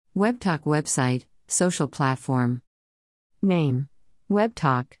WebTalk website, social platform. Name: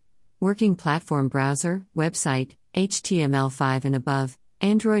 WebTalk. Working platform: browser, website, HTML5 and above.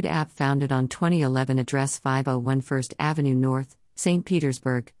 Android app founded on 2011. Address: 501 First Avenue North, St.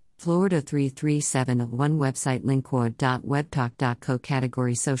 Petersburg, Florida 33701. Website: linkwood.webtalk.co.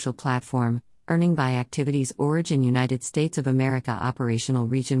 Category: social platform. Earning by activities. Origin: United States of America. Operational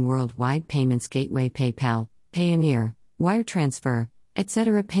region: worldwide. Payments gateway: PayPal, Payoneer, wire transfer,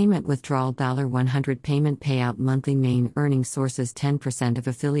 etc. Payment withdrawal $100. Payment payout monthly. Main earning sources: 10% of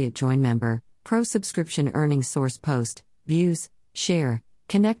affiliate join member, pro subscription. Earning source: post, views, share,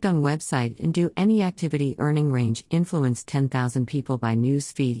 connect on website and do any activity. Earning range: influence 10,000 people by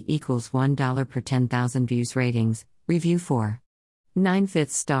news feed equals $1 per 10,000 views. Ratings: review 4.9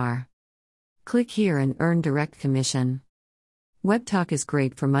 star. Click here and earn direct commission. WebTalk is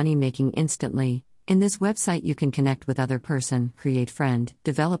great for money making instantly. In this website you can connect with other person, create friend,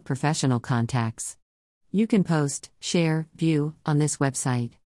 develop professional contacts. You can post, share, view on this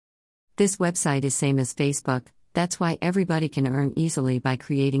website. This website is same as Facebook. That's why everybody can earn easily by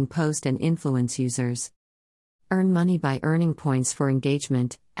creating post and influence users. Earn money by earning points for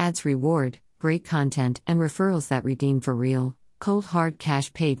engagement, ads, reward, great content, and referrals that redeem for real, cold hard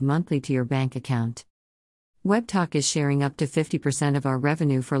cash paid monthly to your bank account. WebTalk is sharing up to 50% of our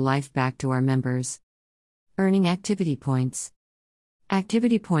revenue for life back to our members. Earning activity points.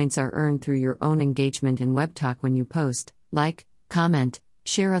 Activity points are earned through your own engagement in WebTalk when you post, like, comment,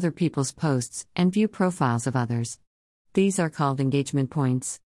 share other people's posts, and view profiles of others. These are called engagement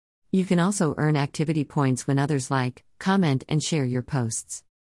points. You can also earn activity points when others like, comment, and share your posts.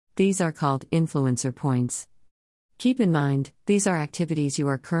 These are called influencer points. Keep in mind, these are activities you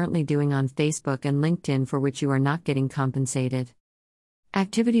are currently doing on Facebook and LinkedIn for which you are not getting compensated.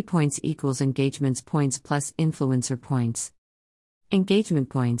 Activity points equals engagements points plus influencer points. Engagement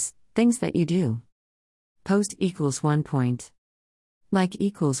points, things that you do. Post equals 1 point. Like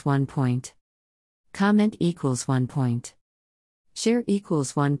equals 1 point. Comment equals 1 point. Share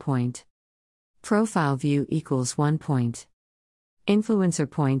equals 1 point. Profile view equals 1 point. Influencer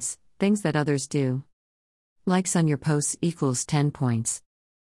points, things that others do. Likes on your posts equals 10 points.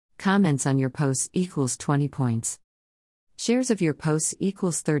 Comments on your posts equals 20 points. Shares of your posts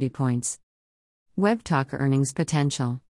equals 30 points. WebTalk earnings potential.